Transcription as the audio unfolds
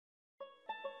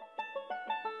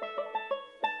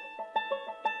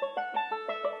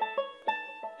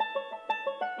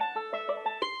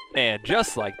And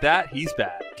just like that, he's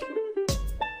back.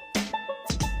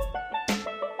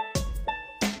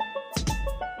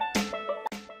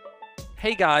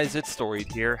 Hey guys, it's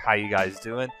Storeyd here. How you guys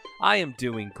doing? I am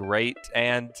doing great,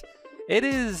 and it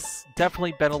has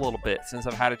definitely been a little bit since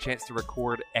I've had a chance to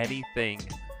record anything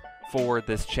for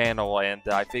this channel, and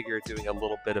I figured doing a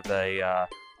little bit of a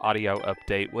audio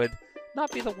update would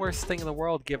not be the worst thing in the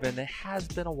world, given it has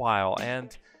been a while,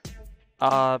 and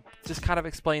just kind of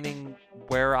explaining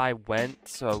where I went,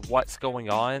 so what's going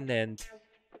on, and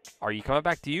are you coming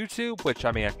back to YouTube? Which,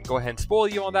 I mean, I can go ahead and spoil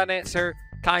you on that answer.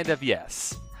 Kind of,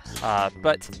 yes.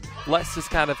 But let's just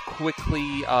kind of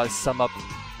quickly sum up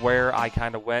where I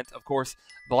kind of went. Of course,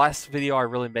 the last video I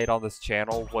really made on this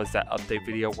channel was that update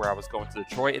video where I was going to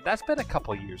Detroit, and that's been a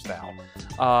couple years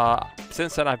now.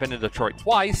 Since then, I've been to Detroit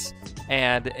twice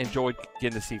and enjoyed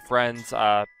getting to see friends.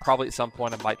 Probably at some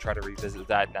point I might try to revisit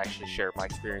that and actually share my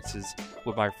experiences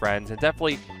with my friends, and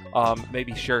definitely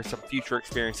maybe share some future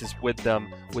experiences with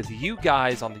them, with you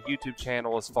guys on the YouTube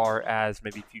channel, as far as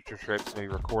maybe future trips, maybe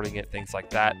recording it, things like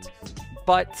that.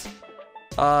 But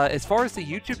as far as the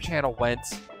YouTube channel went,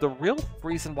 the real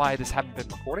reason why I just haven't been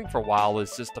recording for a while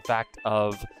is just the fact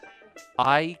of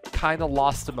I kind of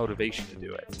lost the motivation to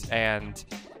do it. And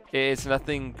it's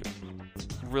nothing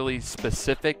really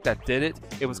specific that did it.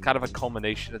 It was kind of a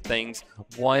culmination of things.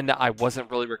 One, I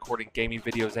wasn't really recording gaming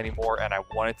videos anymore, and I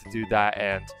wanted to do that,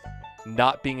 and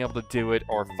not being able to do it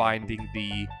or finding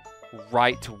the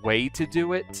right way to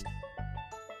do it,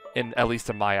 at least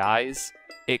in my eyes,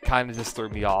 it kind of just threw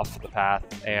me off the path.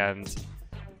 And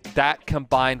that,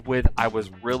 combined with I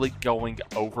was really going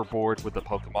overboard with the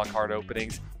Pokemon card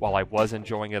openings, while I was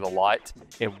enjoying it a lot,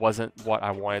 it wasn't what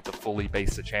I wanted to fully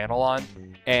base the channel on,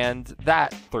 and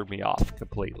that threw me off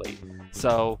completely.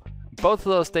 So both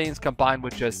of those things, combined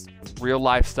with just real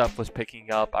life stuff was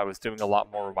picking up. I was doing a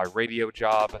lot more of my radio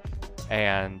job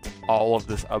and all of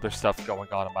this other stuff going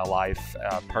on in my life.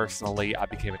 Personally, I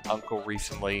became an uncle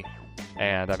recently,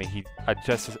 and I mean, I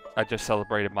just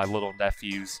celebrated my little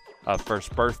nephew's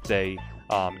first birthday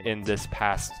in this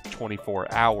past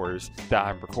 24 hours that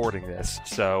I'm recording this.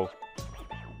 So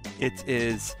it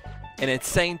is an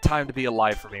insane time to be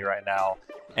alive for me right now,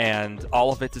 and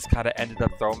all of it just kind of ended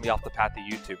up throwing me off the path of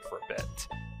YouTube for a bit.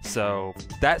 So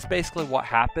that's basically what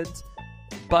happened.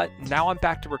 But now I'm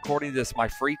back to recording this. My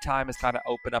free time has kind of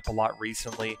opened up a lot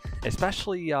recently,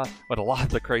 especially with a lot of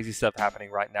the crazy stuff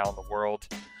happening right now in the world.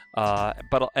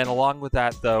 And along with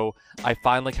that, though, I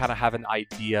finally kind of have an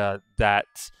idea that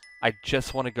I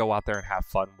just want to go out there and have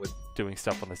fun with doing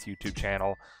stuff on this YouTube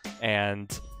channel.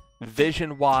 And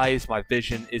vision-wise, my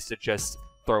vision is to just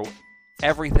throw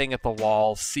everything at the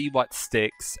wall, see what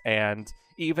sticks, and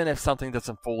even if something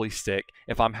doesn't fully stick,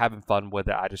 if I'm having fun with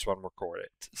it, I just want to record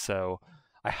it. So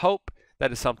I hope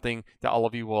that is something that all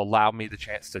of you will allow me the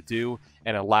chance to do,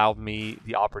 and allow me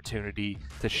the opportunity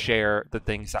to share the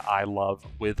things that I love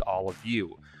with all of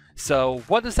you. So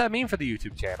what does that mean for the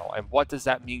YouTube channel, and what does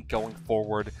that mean going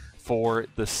forward for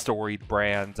the Storeyd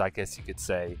brand, I guess you could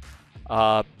say?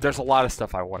 There's a lot of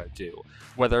stuff I want to do,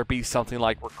 whether it be something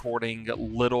like recording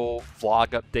little vlog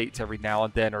updates every now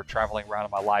and then, or traveling around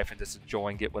in my life and just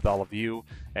enjoying it with all of you,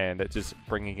 and just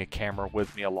bringing a camera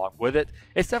with me along with it.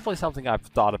 It's definitely something I've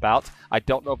thought about. I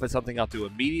don't know if it's something I'll do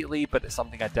immediately, but it's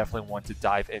something I definitely want to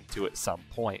dive into at some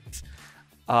point.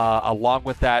 Along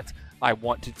with that, I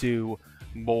want to do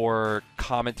more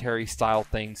commentary style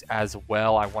things as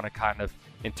well. I want to kind of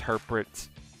interpret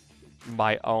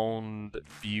my own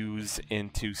views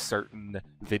into certain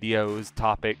videos,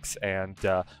 topics, and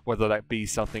whether that be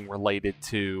something related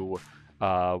to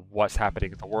what's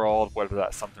happening in the world, whether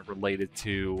that's something related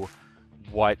to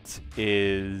what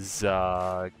is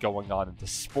going on in the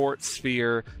sports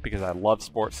sphere, because I love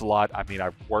sports a lot. I mean,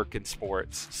 I work in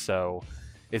sports, so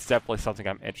it's definitely something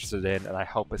I'm interested in, and I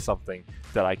hope it's something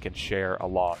that I can share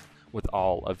along with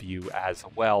all of you as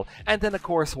well. And then, of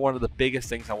course, one of the biggest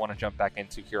things I want to jump back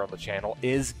into here on the channel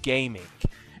is gaming.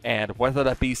 And whether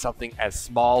that be something as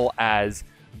small as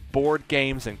board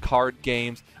games and card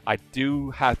games, I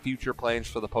do have future plans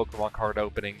for the Pokemon card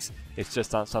openings. It's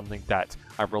just not something that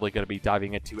I'm really going to be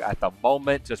diving into at the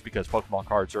moment, just because Pokemon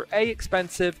cards are A,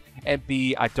 expensive, and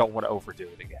B, I don't want to overdo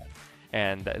it again.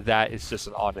 And that is just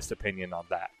an honest opinion on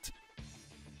that.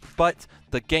 But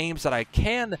the games that I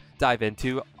can dive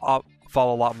into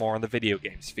fall a lot more in the video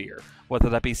game sphere, whether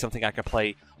that be something I can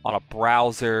play on a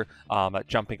browser,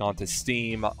 jumping onto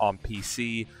Steam, on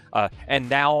PC, and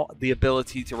now the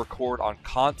ability to record on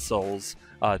consoles,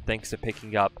 thanks to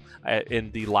picking up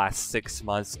in the last 6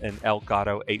 months an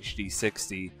Elgato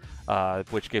HD60,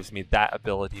 which gives me that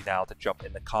ability now to jump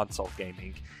into console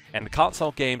gaming. And the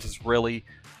console games is really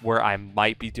where I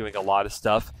might be doing a lot of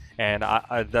stuff, and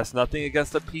that's nothing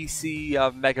against the PC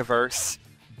megaverse,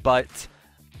 but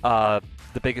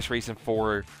the biggest reason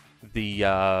for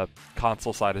the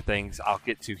console side of things I'll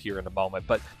get to here in a moment.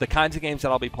 But the kinds of games that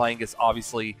I'll be playing is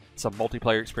obviously some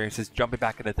multiplayer experiences, jumping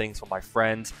back into things with my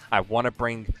friends. I want to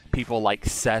bring people like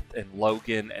Seth and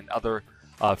Logan and other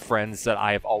friends that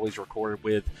I have always recorded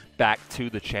with back to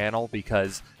the channel,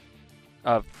 because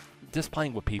just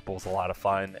playing with people is a lot of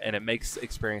fun and it makes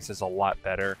experiences a lot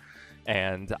better,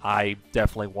 and I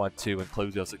definitely want to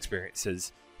include those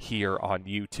experiences here on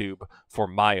YouTube for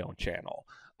my own channel.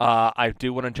 I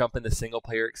do want to jump into single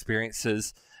player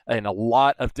experiences in a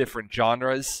lot of different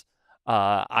genres.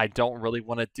 I don't really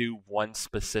want to do one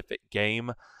specific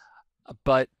game,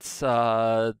 but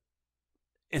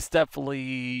it's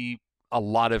definitely a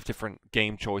lot of different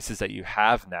game choices that you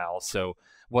have now. So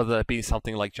whether that be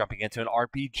something like jumping into an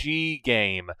RPG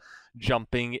game,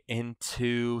 jumping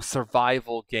into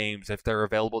survival games if they're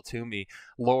available to me.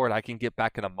 Lord, I can get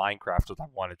back into Minecraft if I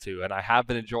wanted to, and I have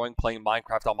been enjoying playing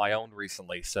Minecraft on my own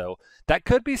recently, so that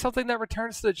could be something that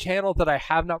returns to the channel that I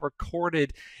have not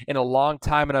recorded in a long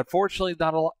time, and unfortunately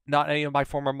not any of my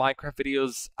former Minecraft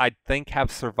videos I think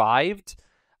have survived,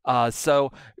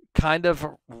 so kind of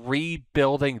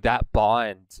rebuilding that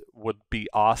bond would be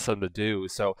awesome to do.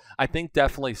 So I think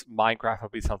definitely Minecraft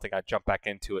would be something I'd jump back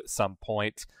into at some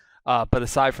point. But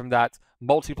aside from that,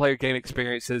 multiplayer game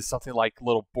experiences, something like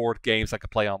little board games I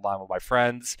could play online with my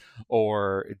friends,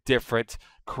 or different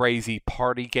crazy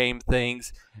party game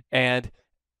things. And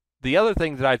the other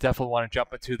thing that I definitely want to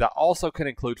jump into that also can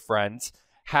include friends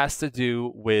has to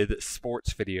do with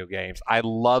sports video games. I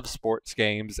love sports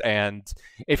games, and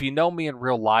if you know me in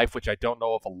real life, which I don't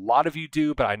know if a lot of you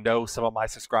do, but I know some of my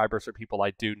subscribers are people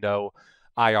I do know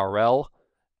IRL,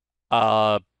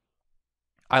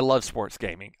 I love sports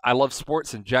gaming. I love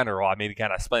sports in general. I mean,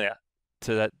 again, I explained it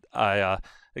to that.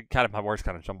 Kind of my words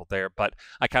kind of jumbled there, but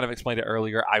I kind of explained it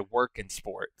earlier. I work in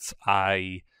sports.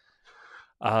 I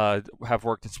have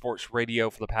worked in sports radio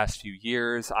for the past few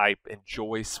years. I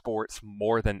enjoy sports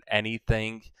more than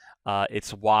anything.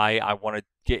 It's why I want to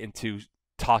get into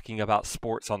talking about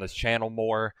sports on this channel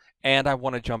more, and I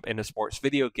want to jump into sports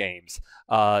video games.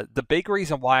 The big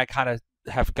reason why I kind of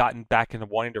have gotten back into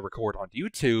wanting to record on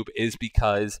YouTube is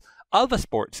because of a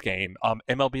sports game.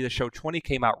 MLB The Show 20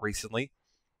 came out recently,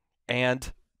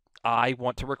 and I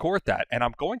want to record that, and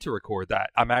I'm going to record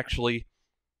that. I'm actually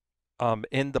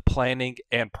in the planning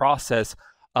and process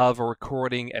of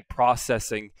recording and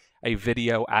processing a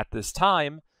video at this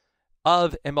time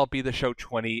of MLB The Show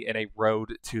 20 and a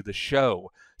road to the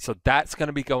show. So that's going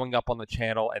to be going up on the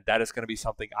channel, and that is going to be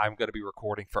something I'm going to be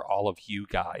recording for all of you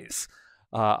guys.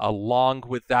 Along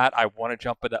with that, I want to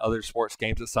jump into other sports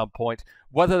games at some point,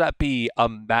 whether that be a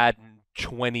Madden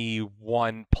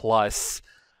 21 plus,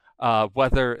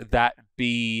 whether that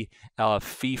be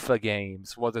FIFA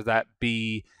games, whether that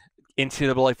be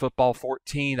NCAA Football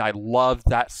 14. I love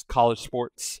that college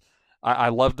sports. I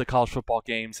love the college football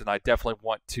games, and I definitely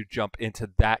want to jump into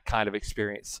that kind of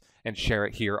experience and share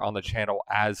it here on the channel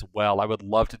as well. I would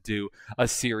love to do a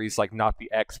series like Not the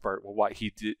Expert with what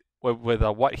he did. With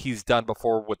what he's done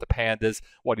before with the pandas,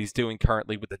 what he's doing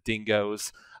currently with the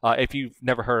dingoes. If you've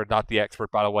never heard of Not the Expert,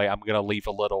 by the way, I'm going to leave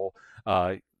a little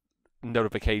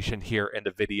notification here in the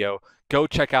video. Go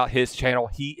check out his channel.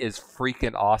 He is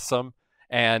freaking awesome.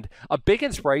 And a big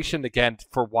inspiration, again,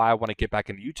 for why I want to get back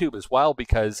into YouTube as well,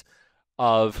 because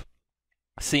of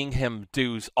seeing him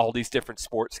do all these different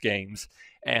sports games.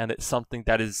 And it's something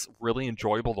that is really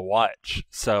enjoyable to watch.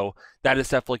 So that is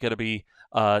definitely going to be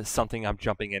something I'm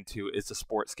jumping into, is the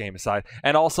sports game side.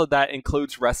 And also that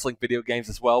includes wrestling video games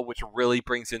as well, which really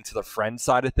brings into the friend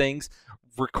side of things.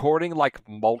 Recording like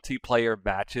multiplayer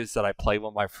matches that I play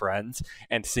with my friends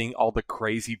and seeing all the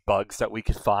crazy bugs that we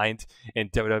can find in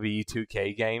WWE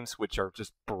 2K games, which are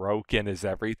just broken as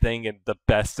everything in the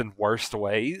best and worst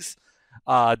ways.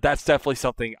 That's definitely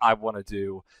something I want to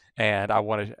do, and I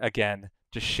want to, again,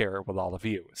 just share it with all of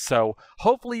you. So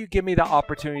hopefully you give me the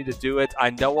opportunity to do it. I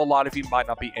know a lot of you might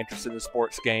not be interested in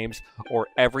sports games or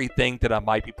everything that I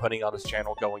might be putting on this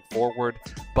channel going forward,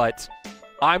 but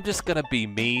I'm just going to be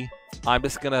me. I'm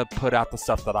just going to put out the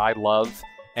stuff that I love,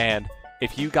 and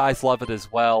if you guys love it as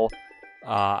well,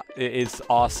 it's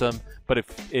awesome. But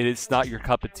if it is not your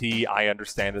cup of tea, I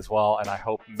understand as well, and I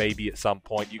hope maybe at some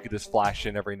point you could just flash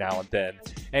in every now and then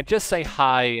and just say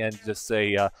hi and just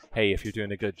say, hey, if you're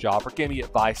doing a good job, or give me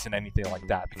advice and anything like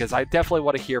that, because I definitely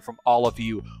want to hear from all of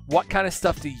you. What kind of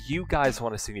stuff do you guys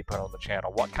want to see me put on the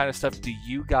channel? What kind of stuff do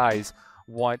you guys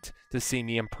want to see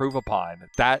me improve upon.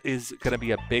 That is going to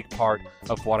be a big part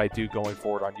of what I do going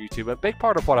forward on YouTube, a big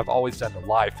part of what I've always done in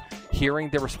life, hearing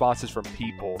the responses from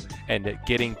people and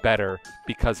getting better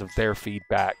because of their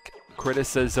feedback,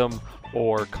 criticism,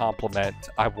 or compliment.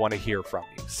 I want to hear from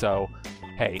you. So,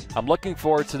 hey, I'm looking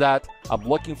forward to that. I'm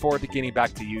looking forward to getting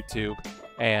back to YouTube,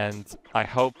 and I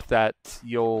hope that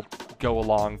you'll go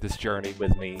along this journey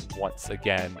with me once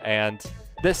again. And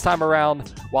this time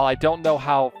around, while I don't know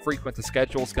how frequent the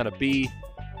schedule is going to be,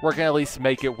 we're going to at least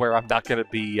make it where I'm not going to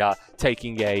be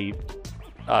taking a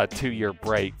 2-year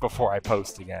break before I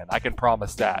post again. I can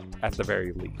promise that at the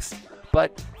very least.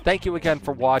 But thank you again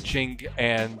for watching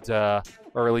and,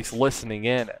 or at least listening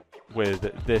in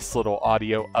with this little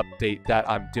audio update that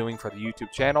I'm doing for the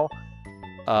YouTube channel.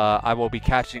 I will be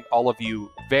catching all of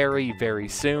you very, very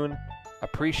soon.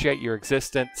 Appreciate your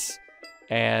existence.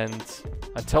 And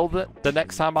until the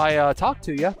next time I talk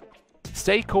to you,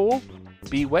 stay cool,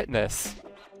 be witness,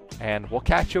 and we'll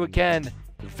catch you again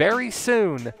very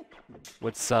soon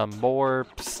with some more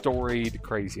Storeyd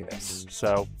craziness.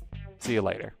 So, see you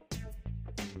later.